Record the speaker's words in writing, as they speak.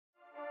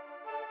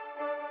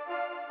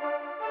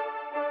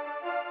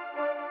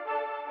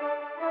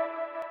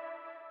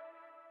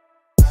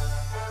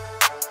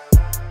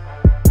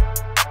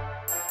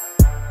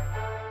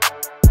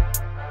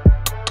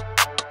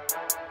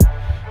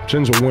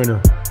Sin's a winner.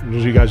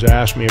 As you guys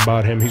asked me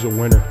about him, he's a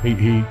winner.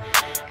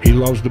 He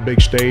loves the big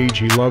stage.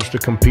 He loves to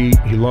compete.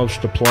 He loves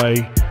to play.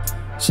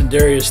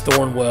 Sindarius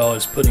Thornwell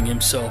is putting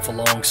himself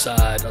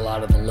alongside a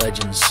lot of the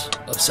legends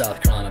of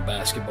South Carolina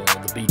basketball,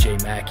 the B.J.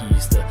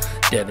 Mackeys, the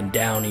Devin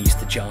Downeys,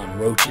 the John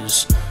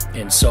Roaches,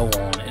 and so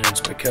on. And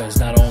it's because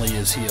not only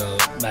is he a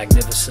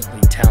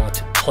magnificently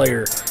talented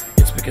player,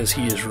 it's because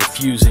he is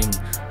refusing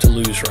to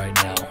lose right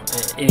now.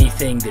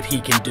 Anything that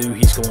he can do,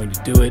 he's going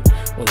to do it,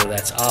 whether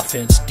that's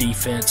offense,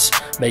 defense,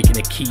 making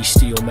a key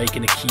steal,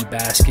 making a key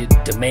basket,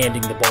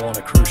 demanding the ball in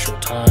a crucial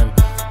time.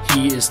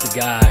 He is the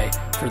guy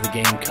for the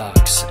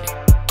Gamecocks.